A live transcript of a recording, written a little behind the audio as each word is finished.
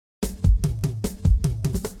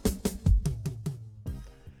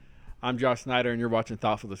I'm Josh Snyder, and you're watching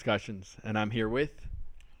Thoughtful Discussions. And I'm here with.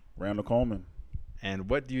 Randall Coleman. And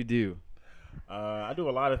what do you do? I do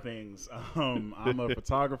a lot of things. I'm a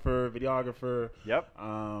photographer, videographer. Yep.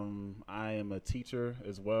 I am a teacher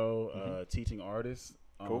as well, teaching artists.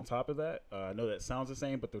 Cool. On top of that, I know that sounds the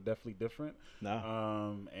same, but they're definitely different. No.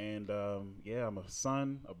 I'm a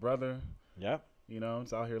son, a brother. Yep. You know,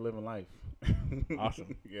 it's out here living life.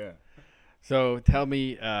 Awesome. Yeah. So tell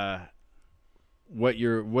me, what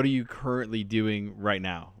are you currently doing right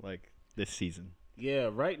now, like this season? Yeah,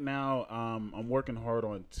 right now I'm working hard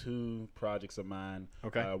on two projects of mine.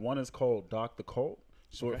 Okay. One is called Doc the Cult,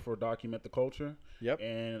 short for Document the Culture. Yep.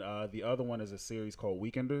 And the other one is a series called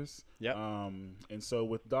Weekenders. Yep. And so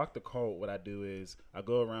with Doc the Cult, what I do is I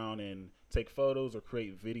go around and take photos or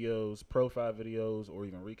create videos, profile videos, or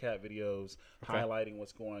even recap videos, highlighting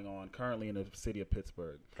what's going on currently in the city of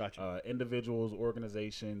Pittsburgh. Gotcha. Individuals,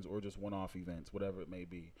 organizations, or just one-off events, whatever it may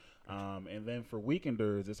be. And then for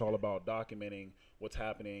Weekenders, it's all about documenting what's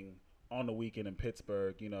happening on the weekend in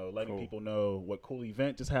Pittsburgh, you know, letting people know what cool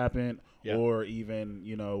event just happened, or even,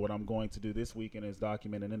 you know, what I'm going to do this weekend is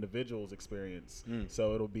document an individual's experience.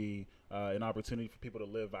 So it'll be an opportunity for people to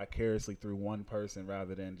live vicariously through one person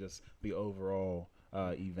rather than just the overall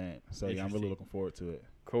event. So yeah, I'm really looking forward to it.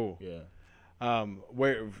 Cool. Yeah.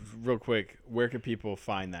 Real quick, where can people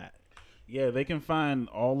find that? Yeah, they can find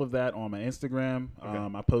all of that on my Instagram.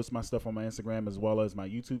 Okay. I post my stuff on my Instagram as well as my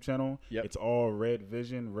YouTube channel. Yep. It's all Red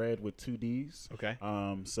Vision, Red with 2 Ds. Okay.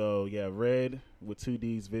 So yeah, Red with 2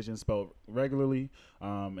 Ds, Vision spelled regularly.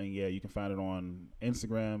 And yeah, you can find it on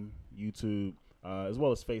Instagram, YouTube, as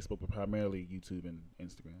well as Facebook, but primarily YouTube and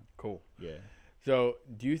Instagram. Cool. Yeah. So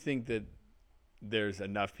do you think that there's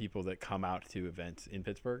enough people that come out to events in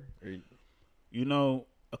Pittsburgh? You know,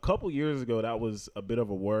 a couple years ago, that was a bit of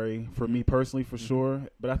a worry for me personally, for sure.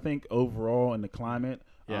 But I think overall in the climate,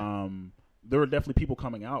 there were definitely people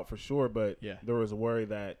coming out for sure. But there was a worry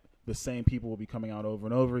that the same people will be coming out over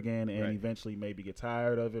and over again, and eventually maybe get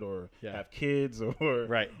tired of it, or have kids,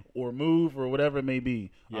 or move, or whatever it may be.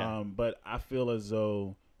 But I feel as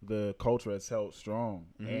though the culture has held strong,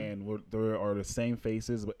 and there are the same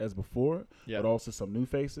faces as before, but also some new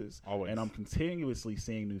faces. Always. And I'm continuously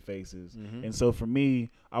seeing new faces. And so for me,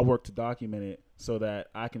 I work to document it so that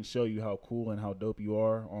I can show you how cool and how dope you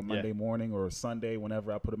are on Monday morning or Sunday,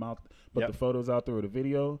 whenever I put the photos out there or the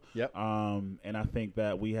video. And I think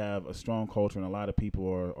that we have a strong culture, and a lot of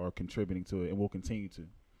people are contributing to it, and will continue to.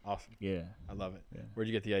 Awesome. Yeah. I love it. Yeah. Where'd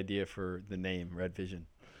you get the idea for the name Red Vision?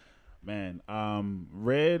 Man,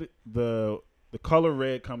 red, the color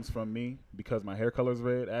red comes from me because my hair color is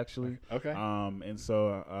red, actually. Okay. And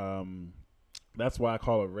so that's why I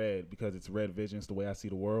call it red, because it's Red Vision. It's the way I see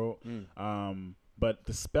the world. But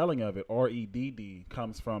the spelling of it, REDD,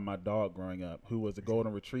 comes from my dog growing up, who was a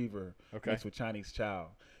golden retriever mixed with Chinese chow.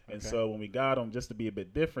 And so when we got him, just to be a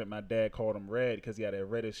bit different, my dad called him Red because he had a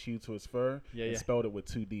reddish hue to his fur, and spelled it with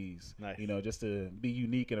 2 Ds. Nice. You know, just to be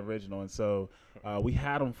unique and original. And so we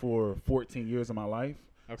had him for 14 years of my life.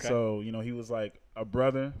 Okay. So, you know, he was like a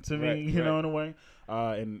brother to me, you know, in a way.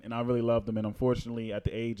 And I really loved him. And unfortunately, at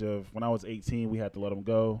the age of, when I was 18, we had to let him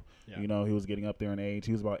go. You know, he was getting up there in age.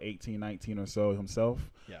 He was about 18, 19 or so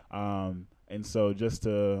himself. And so just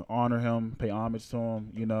to honor him, pay homage to him,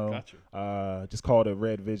 you know, just called it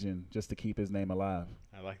Red Vision, just to keep his name alive.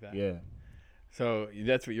 I like that. Yeah. So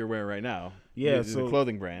that's what you're wearing right now. Yeah. This is a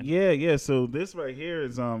clothing brand. Yeah. So this right here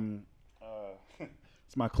is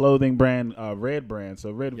it's my clothing brand, Red brand.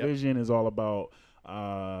 So Red Vision is all about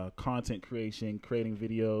content creation, creating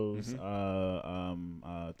videos,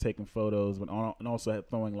 taking photos, but and also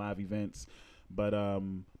throwing live events. But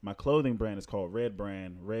my clothing brand is called Red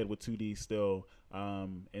Brand, Red with 2 Ds still.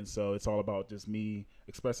 And so it's all about just me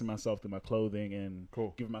expressing myself through my clothing and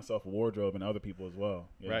giving myself a wardrobe, and other people as well.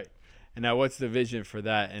 Yeah. Right. And now what's the vision for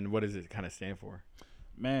that, and what does it kind of stand for?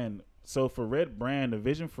 Man, so for Red Brand, the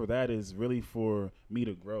vision for that is really for me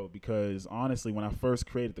to grow, because honestly, when I first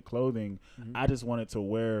created the clothing, I just wanted to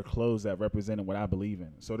wear clothes that represented what I believe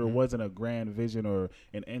in. So there wasn't a grand vision or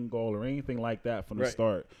an end goal or anything like that from the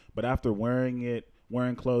start. But after wearing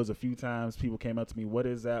clothes a few times, people came up to me, what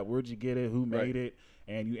is that? Where'd you get it? Who made it?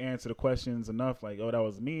 And you answer the questions enough, like, oh, that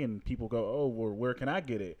was me. And people go, oh, well, where can I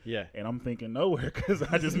get it? Yeah. And I'm thinking nowhere, because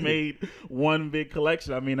I just made one big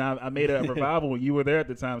collection. I mean, I made it at Revival when you were there at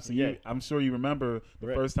the time. So I'm sure you remember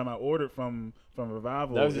the first time I ordered from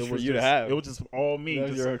Revival. That was just for you to have. It was just all me. That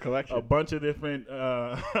was just your collection. A bunch of different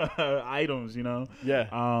items, you know? Yeah.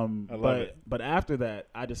 I love it. But after that,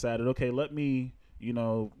 I decided, okay, let me, you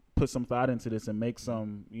know, put some thought into this and make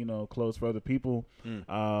some, you know, clothes for other people.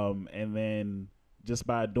 And then just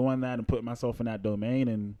by doing that and putting myself in that domain,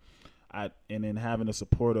 and and then having the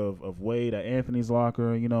support of Wade at Anthony's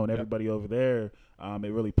Locker, you know, and everybody over there,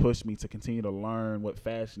 it really pushed me to continue to learn what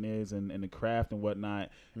fashion is and the craft and whatnot.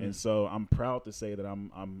 And so I'm proud to say that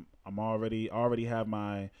I'm already have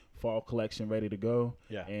my fall collection ready to go.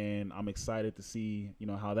 Yeah. And I'm excited to see, you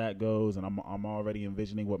know, how that goes. And I'm already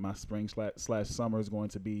envisioning what my spring / summer is going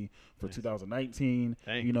to be for 2019.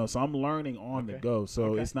 Dang. You know, so I'm learning on the go.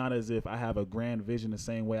 So it's not as if I have a grand vision the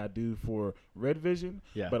same way I do for Red Vision,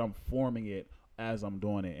 but I'm forming it as I'm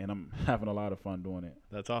doing it, and I'm having a lot of fun doing it.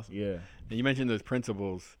 That's awesome. Yeah. Now, you mentioned those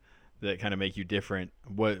principles that kind of make you different.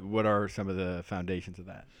 What are some of the foundations of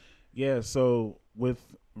that? Yeah, so with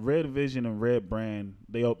Red Vision and Red Brand,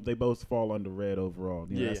 they both fall under Red overall.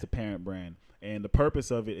 You know, that's the parent brand. And the purpose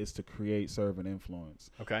of it is to create, serve, and influence.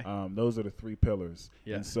 Okay. Those are the 3 pillars.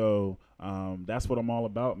 Yeah. And so that's what I'm all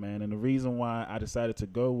about, man. And the reason why I decided to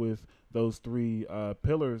go with those 3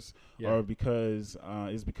 pillars are because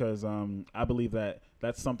I believe that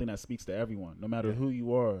that's something that speaks to everyone, no matter who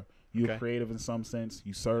you are. You're creative in some sense,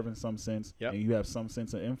 you serve in some sense, and you have some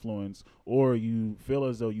sense of influence, or you feel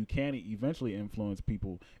as though you can eventually influence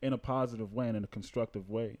people in a positive way and in a constructive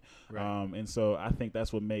way. Right. And so I think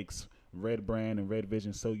that's what makes Red Brand and Red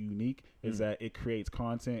Vision so unique, is that it creates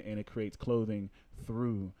content and it creates clothing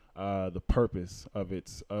through the purpose of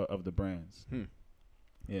of the brands.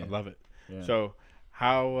 Yeah, I love it. Yeah. So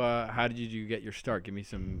how did you get your start? Give me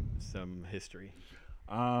some history.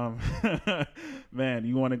 Man,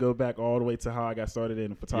 you want to go back all the way to how I got started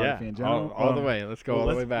in photography in general? all the way. Let's go all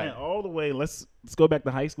the way back. Man, all the way. Let's go back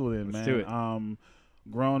to high school then, Let's man. do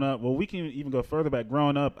it. Growing up, well, we can even go further back.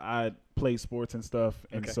 Growing up, I played sports and stuff,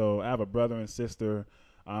 and so I have a brother and sister,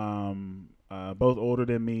 both older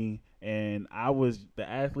than me, and I was the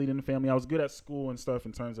athlete in the family. I was good at school and stuff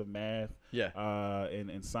in terms of math,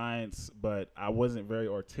 and science, but I wasn't very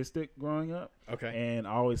artistic growing up. Okay. And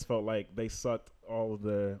I always felt like they sucked all of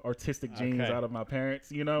the artistic genes out of my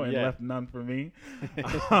parents, you know, and left none for me.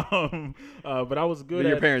 But I was good. But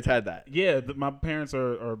your parents had that. Yeah, my parents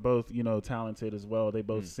are both, you know, talented as well. They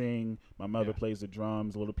both sing. My mother plays the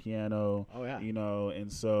drums, a little piano. Oh yeah. You know,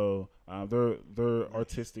 and so they're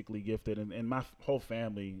artistically gifted, and my whole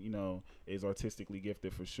family, you know, is artistically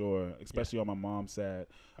gifted for sure, especially on my mom's side.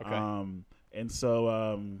 Okay. And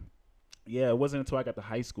so it wasn't until I got to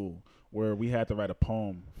high school where we had to write a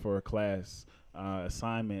poem for a class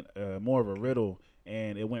assignment, more of a riddle,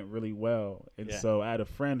 and it went really well. And so I had a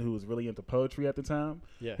friend who was really into poetry at the time.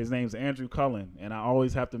 Yeah. His name's Andrew Cullen, and I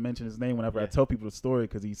always have to mention his name whenever I tell people the story,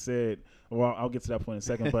 because he said, well, I'll get to that point in a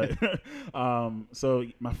second, but so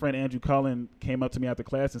my friend Andrew Cullen came up to me after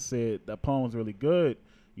class and said, that poem was really good.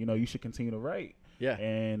 You know, you should continue to write. Yeah.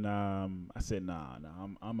 And I said, nah,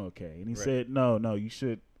 I'm okay. And he said, no, you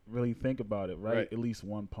should really think about it. Write at least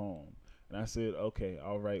one poem. And I said, okay,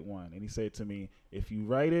 I'll write one. And he said to me, if you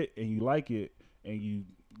write it and you like it and you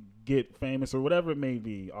get famous or whatever it may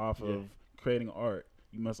be off of creating art,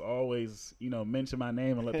 you must always, you know, mention my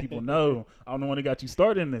name and let people know I'm the one who got you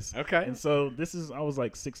started in this. Okay. And so I was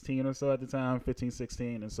like 16 or so at the time, 15,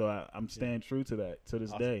 16. And so I'm staying true to that to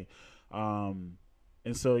this day. And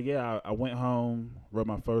so, I went home, wrote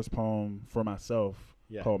my first poem for myself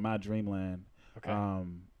called My Dreamland. Okay.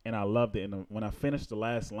 And I loved it. And when I finished the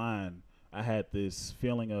last line, I had this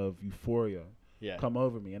feeling of euphoria come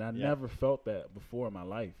over me. And I never felt that before in my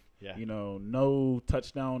life. Yeah. You know, no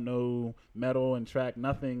touchdown, no medal and track,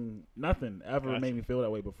 nothing ever made me feel that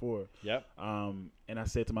way before. Yep. And I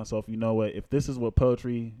said to myself, you know what, if this is what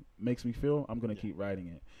poetry makes me feel, I'm going to keep writing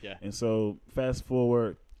it. Yeah. And so fast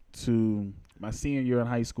forward to my senior year in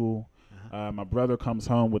high school, my brother comes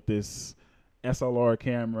home with this SLR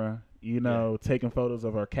camera, you know, taking photos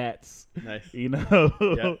of our cats. Nice. You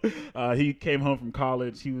know, he came home from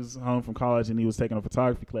college. He was home from college and he was taking a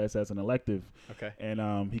photography class as an elective. Okay.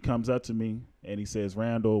 And he comes up to me and he says,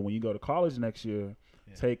 Randall, when you go to college next year,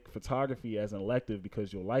 take photography as an elective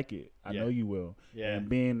because you'll like it. I know you will. Yeah. And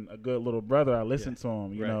being a good little brother, I listened to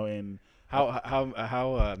him, you know. And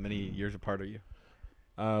how many years apart are you?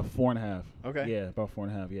 4.5. Okay. Yeah, about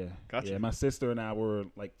 4.5. Yeah. Gotcha. Yeah, my sister and I were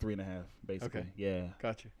like 3.5, basically. Okay. Yeah.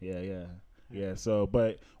 Gotcha. Yeah. So,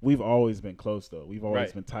 but we've always been close though. We've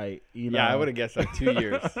always been tight. You know? Yeah, I would have guessed like 2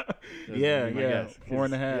 years. Yeah.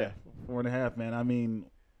 4.5. 4.5, man. I mean,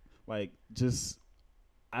 like, just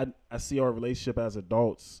I see our relationship as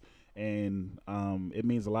adults, and it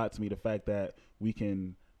means a lot to me, the fact that we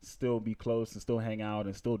can still be close and still hang out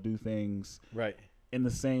and still do things. Right. In the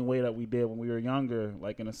same way that we did when we were younger,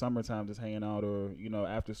 like in the summertime, just hanging out, or, you know,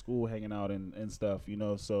 after school hanging out and stuff, you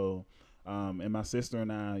know. So And my sister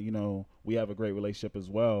and I, you know, we have a great relationship as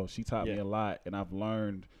well. She taught me a lot, and I've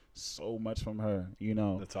learned so much from her, you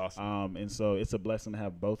know. That's awesome. And so it's a blessing to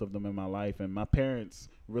have both of them in my life. And my parents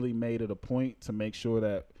really made it a point to make sure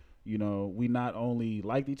that, you know, we not only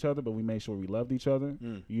liked each other, but we made sure we loved each other.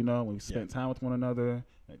 You know, we spent time with one another,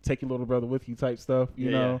 take your little brother with you type stuff,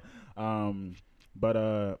 you know. But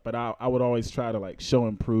I would always try to like show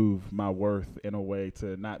and prove my worth in a way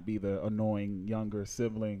to not be the annoying younger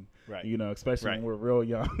sibling, you know, especially when we're real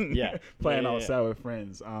young, playing outside with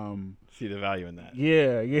friends. See the value in that.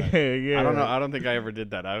 Yeah. I don't know. I don't think I ever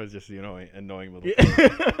did that. I was just, you know, annoying little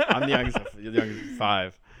kid. I'm the youngest of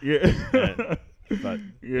 5. Yeah. But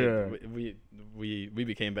we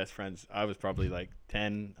became best friends. I was probably like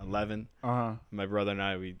 10, 11. My brother and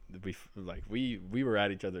I, we were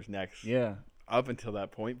at each other's necks. Yeah. Up until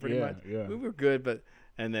that point, pretty much. Yeah. We were good,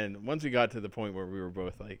 and then once we got to the point where we were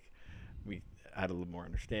both like, we had a little more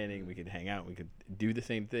understanding. We could hang out. We could do the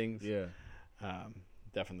same things. Yeah.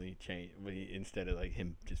 Definitely changed. Instead of like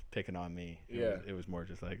him just picking on me, it was more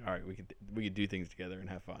just like, all right, we could do things together and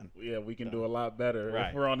have fun. Yeah, we can do a lot better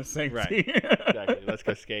if we're on the same team. Exactly. Let's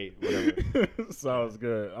go skate. Whatever. Sounds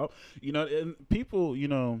good. You know, and people, you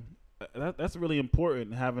know, that's really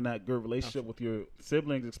important, having that good relationship with your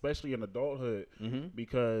siblings, especially in adulthood,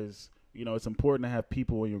 because, you know, it's important to have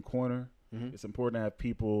people in your corner. It's important to have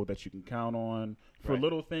people that you can count on for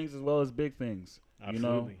little things as well as big things.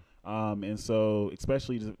 Absolutely. You know? And so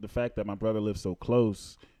especially the fact that my brother lives so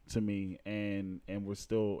close to me and we're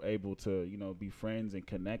still able to, you know, be friends and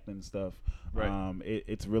connect and stuff.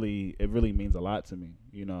 It really means a lot to me,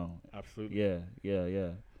 you know. Absolutely.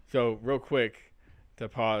 Yeah. So real quick, to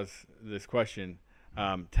pause this question,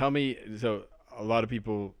 tell me, so a lot of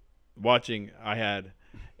people watching, I had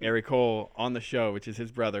Eric Cole on the show, which is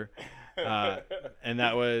his brother, and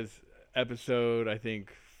that was episode, I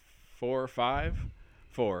think, 4 or 5,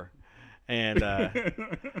 and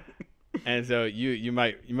and so you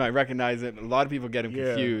might recognize it. A lot of people get him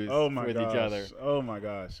confused with each other. Oh my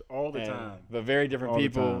gosh, all the time. But very different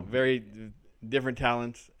people, very different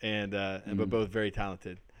talents, and but both very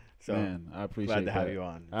talented. So man, I appreciate glad to have you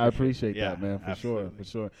on. I appreciate that, man, for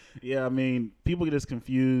sure. Yeah, I mean, people get us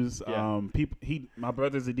confused. My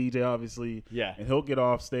brother's a DJ, obviously. Yeah. And he'll get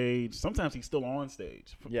off stage. Sometimes he's still on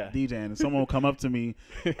stage, DJing, and someone will come up to me,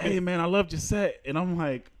 "Hey, man, I loved your set," and I'm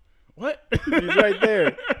like, "What?" He's right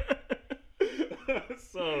there.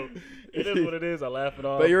 So it is what it is. I laugh it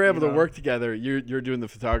off. But you're able to work together. You're doing the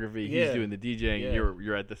photography. He's doing the DJing. Yeah.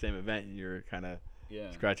 You're at the same event, and you're kind of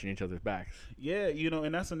scratching each other's backs. Yeah, you know,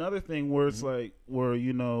 and that's another thing where it's like, where,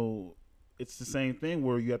 you know, it's the same thing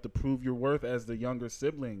where you have to prove your worth as the younger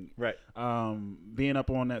sibling. Right. Being up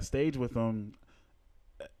on that stage with them,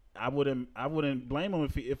 I wouldn't blame him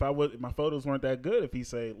if my photos weren't that good. If he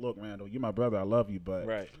say, "Look, Randall, you're my brother. I love you,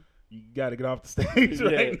 but you got to get off the stage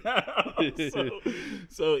right now."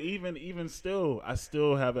 So even still, I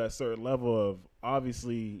still have that certain level of,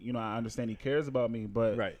 obviously, you know, I understand he cares about me,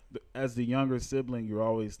 but as the younger sibling, you're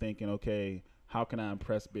always thinking, okay, how can I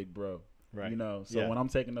impress big bro? Right. You know, so when I'm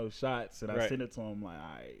taking those shots and I send it to him, like,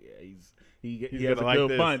 he has a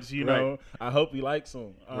good bunch, you know. I hope he likes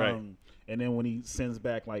them. And then when he sends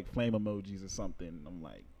back like flame emojis or something, I'm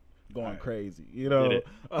like going crazy, you know.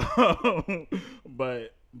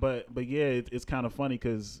 But yeah, it's kind of funny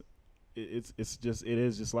because it is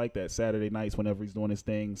just like that. Saturday nights, whenever he's doing his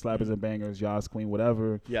thing, Slappers and Bangers, Yas Queen,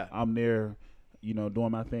 whatever. Yeah, I'm there, you know,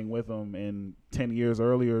 doing my thing with him. And 15 years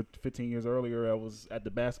earlier, I was at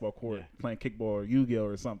the basketball court playing kickball or Yu-Gi-Oh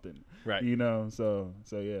or something. Right. You know, so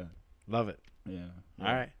yeah. Love it. Yeah.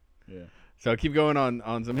 All right. Yeah. So keep going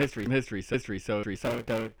on some history. So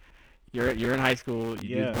you're in high school.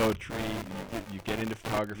 You do poetry. You get into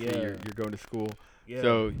photography. Yeah. You're going to school. Yeah.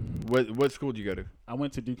 So what school did you go to? I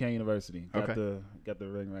went to Duquesne University. Got the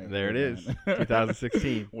ring right there. It is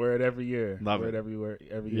 2016. Wear it every year. Love it every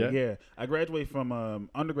year. Yeah. I graduated from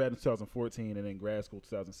undergrad in 2014 and then grad school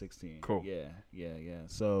 2016. Cool. Yeah.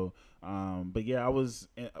 So, but yeah, I was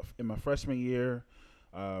in my freshman year.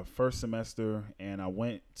 First semester, and I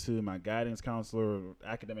went to my guidance counselor,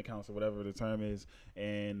 academic counselor, whatever the term is,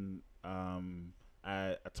 and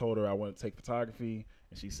I told her I wanted to take photography,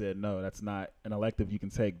 and she said, "No, that's not an elective you can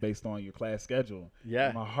take based on your class schedule." Yeah,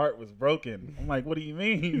 and my heart was broken. I'm like, "What do you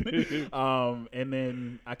mean?" And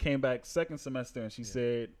then I came back second semester, and she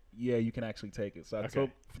said, "Yeah, you can actually take it." So I took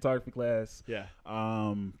photography class. Yeah.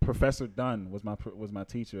 Professor Dunn was my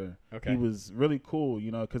teacher. Okay. He was really cool,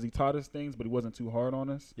 you know, because he taught us things, but he wasn't too hard on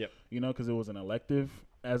us. Yep. You know, because it was an elective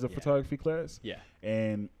as a photography class. Yeah.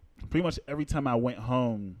 And pretty much every time I went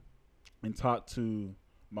home and talked to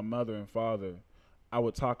my mother and father, I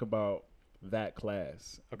would talk about that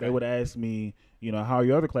class. Okay. They would ask me, how are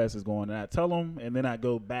your other classes going? And I tell them, and then I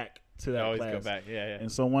go back to that class. Always go back. Yeah.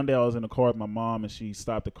 And so one day I was in the car with my mom, and she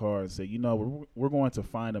stopped the car and said, we're going to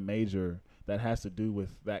find a major that has to do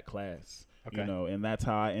with that class. Okay. And that's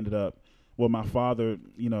how I ended up. Well, my father,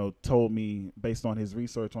 told me based on his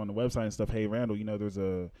research on the website and stuff, hey, Randall, there's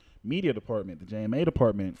a media department, the JMA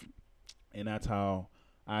department, and that's how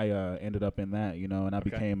I ended up in that, and I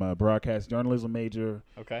became a broadcast journalism major,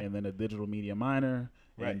 and then a digital media minor,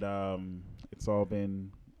 and it's all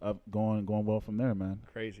been going well from there, man.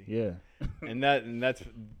 Crazy. Yeah. and that's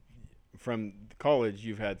from college.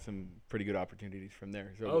 You've had some pretty good opportunities from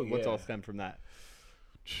there. So what's all stemmed from that?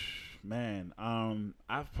 Man,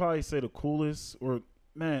 I'd probably say the coolest, let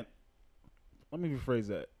me rephrase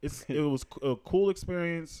that. It was a cool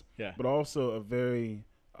experience, but also a very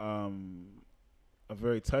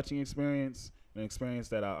touching experience, an experience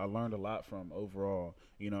that I learned a lot from overall,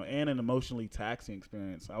 and an emotionally taxing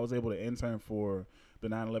experience. I was able to intern for the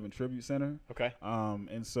 9/11 Tribute Center. Okay.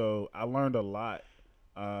 And so I learned a lot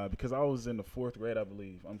because I was in the 4th grade, I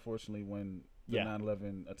believe, unfortunately, when the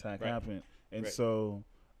 9/11 attack happened. And so,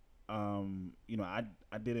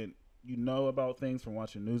 I didn't, about things from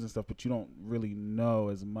watching news and stuff, but you don't really know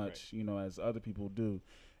as much, as other people do.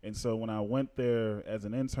 And so when I went there as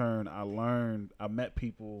an intern, I met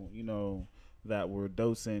people, that were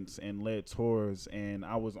docents and led tours, and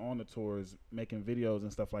I was on the tours making videos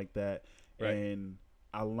and stuff like that. Right. And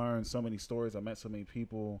I learned so many stories. I met so many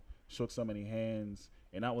people, shook so many hands,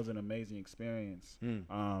 and that was an amazing experience.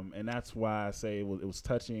 And that's why I say it was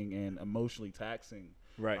touching and emotionally taxing.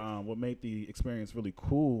 Right. What made the experience really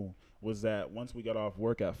cool was that once we got off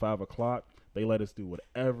work at 5:00, they let us do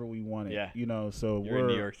whatever we wanted. Yeah. So we're in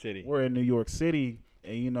New York City. We're in New York City,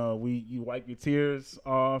 and you wipe your tears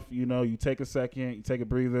off. You take a second, you take a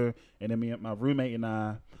breather, and then my roommate and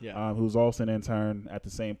I, who's also an intern at the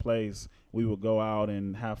same place, we would go out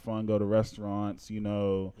and have fun, go to restaurants,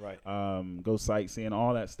 go sightseeing,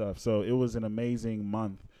 all that stuff. So it was an amazing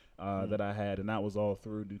month. That I had, and that was all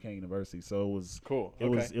through Duquesne University. So it was cool. It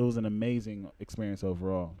was an amazing experience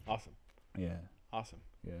overall. Awesome. Yeah. Awesome.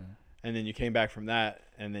 Yeah. And then you came back from that,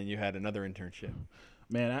 and then you had another internship.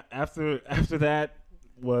 Man, after that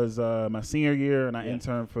was my senior year, and I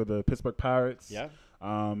interned for the Pittsburgh Pirates. Yeah.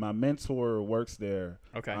 My mentor works there.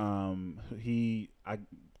 Okay. I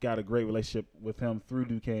got a great relationship with him through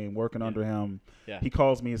Duquesne, working under him. Yeah. He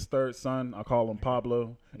calls me his third son. I call him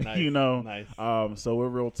Pablo. Nice. Nice. So we're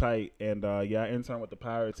real tight. And I interned with the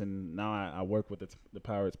Pirates, and now I work with the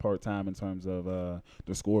Pirates part-time in terms of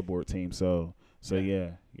the scoreboard team. So yeah.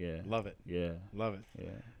 Love it. Yeah. Love it. Yeah.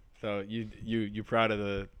 So you proud of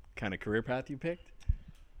the kind of career path you picked?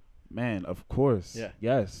 Man, of course. Yeah.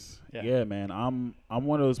 Yes. Yeah, man. I'm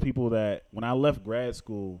one of those people that when I left grad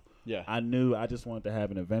school, I knew I just wanted to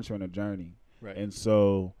have an adventure and a journey. Right. And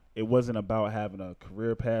so it wasn't about having a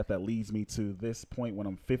career path that leads me to this point when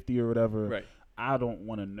I'm 50 or whatever. Right. I don't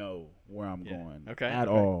want to know where I'm going at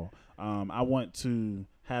all. I want to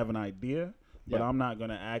have an idea, but I'm not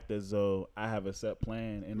going to act as though I have a set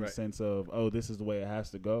plan in the sense of, oh, this is the way it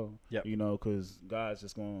has to go. Yep. Because God's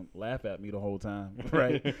just going to laugh at me the whole time,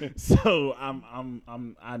 right? So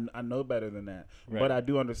I know better than that. Right. But I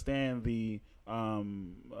do understand the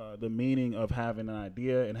meaning of having an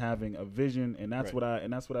idea and having a vision, and that's what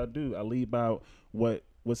I do. I lead by what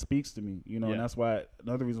speaks to me, and that's why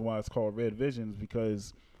another reason why it's called Red Visions,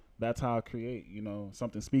 because that's how I create.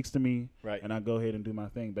 Something speaks to me, and I go ahead and do my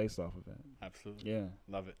thing based off of that. Absolutely. Yeah.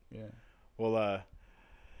 Love it. Yeah. Well,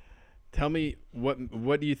 tell me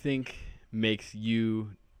what do you think makes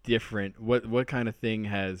you different? What kind of thing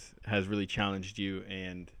has really challenged you,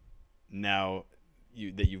 and now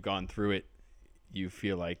that you've gone through it, you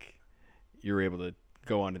feel like you're able to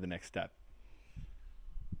go on to the next step?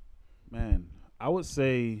 Man, I would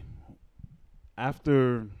say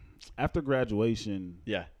after graduation,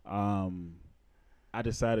 I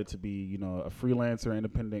decided to be, a freelancer,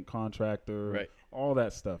 independent contractor, all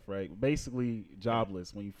that stuff, right? Basically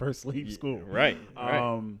jobless when you first leave school. Right.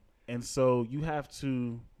 And so you have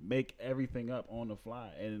to make everything up on the fly.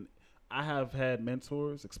 And I have had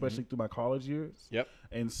mentors, especially through my college years. Yep.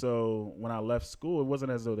 And so when I left school, it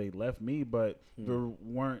wasn't as though they left me, but there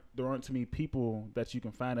aren't too many people that you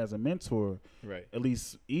can find as a mentor, at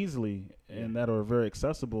least easily, and that are very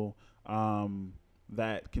accessible,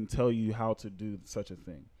 that can tell you how to do such a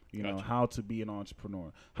thing. You know, how to be an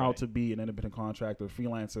entrepreneur, how to be an independent contractor,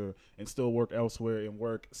 freelancer, and still work elsewhere and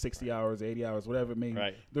work 60 hours, 80 hours, whatever it may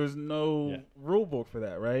be. There's no rule book for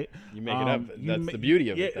that, right? You make it up. That's the beauty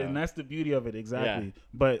of it. Yeah, and that's the beauty of it, exactly. Yeah.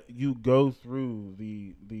 But you go through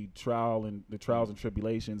the trials and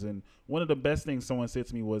tribulations. And one of the best things someone said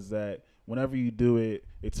to me was that whenever you do it,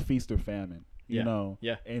 it's feast or famine. You know,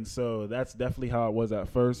 and so that's definitely how it was at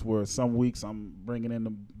first. Where some weeks I'm bringing in the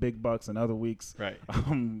big bucks, and other weeks,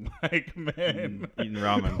 I'm like, man, eating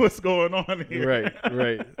ramen. What's going on here? Right.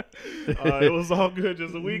 It was all good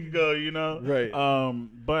just a week ago, you know. Right.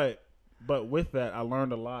 But with that, I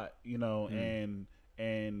learned a lot, you know, and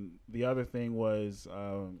the other thing was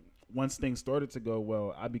once things started to go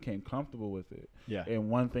well, I became comfortable with it. Yeah. And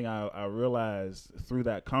one thing I realized through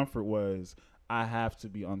that comfort was I have to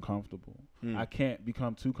be uncomfortable. I can't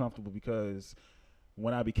become too comfortable, because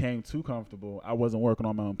when I became too comfortable, I wasn't working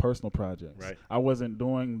on my own personal projects. Right. I wasn't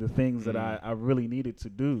doing the things that I really needed to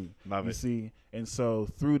do. Love you it. See? And so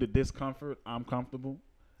through the discomfort, I'm comfortable.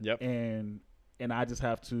 Yep. And I just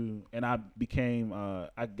have to, and I became,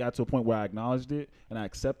 I got to a point where I acknowledged it and I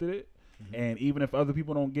accepted it. And even if other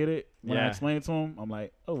people don't get it, when I explain it to them, I'm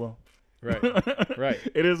like, oh, well. Right.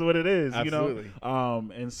 It is what it is. Absolutely. You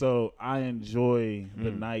know. And so I enjoy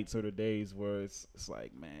the nights or the days where it's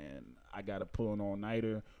like, man, I gotta pull an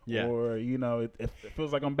all-nighter. Yeah. Or you know, it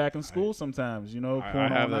feels like I'm back in school sometimes. You know,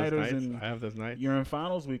 pulling all-nighters, and I have those nights. You're in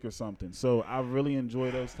finals week or something. So I really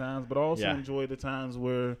enjoy those times, but I also enjoy the times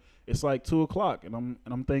where it's like 2:00 and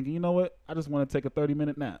I'm thinking, you know what? I just want to take a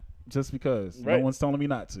 30-minute nap. Just because no one's telling me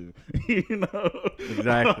not to, you know.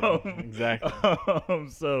 Exactly.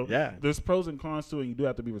 So there's pros and cons to it. You do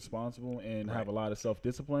have to be responsible and have a lot of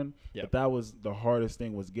self-discipline. But that was the hardest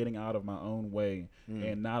thing, was getting out of my own way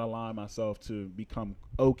and not allowing myself to become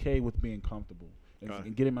okay with being comfortable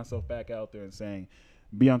and getting myself back out there and saying,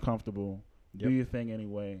 be uncomfortable, do your thing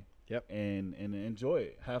anyway, and enjoy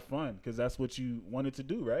it, have fun, because that's what you wanted to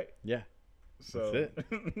do, right? Yeah. So that's it.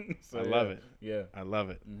 I love it. Yeah. I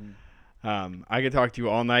love it. I could talk to you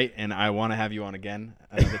all night, and I want to have you on again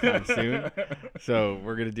another time soon. So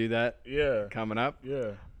we're gonna do that. Coming up.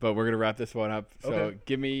 Yeah. But we're gonna wrap this one up. So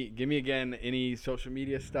give me again any social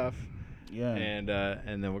media stuff. Yeah. And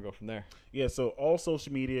then we'll go from there. Yeah. So all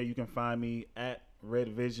social media, you can find me at Red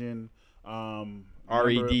Vision.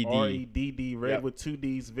 REDD. Red with 2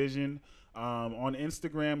 D's Vision. On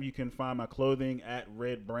Instagram, you can find my clothing at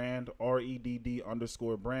Red Brand,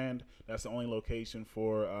 REDD_brand. That's the only location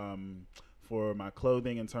for my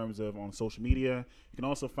clothing in terms of on social media. You can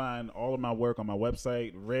also find all of my work on my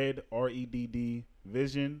website,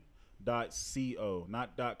 REDDvision.co,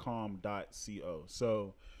 not .com, .co.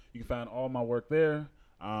 So you can find all my work there.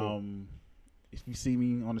 Cool. If you see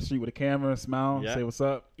me on the street with a camera, smile, say what's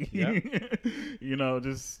up. You know,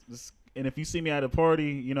 just and if you see me at a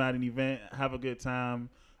party, you know, at an event, have a good time.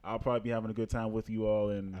 I'll probably be having a good time with you all,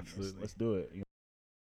 and let's do it.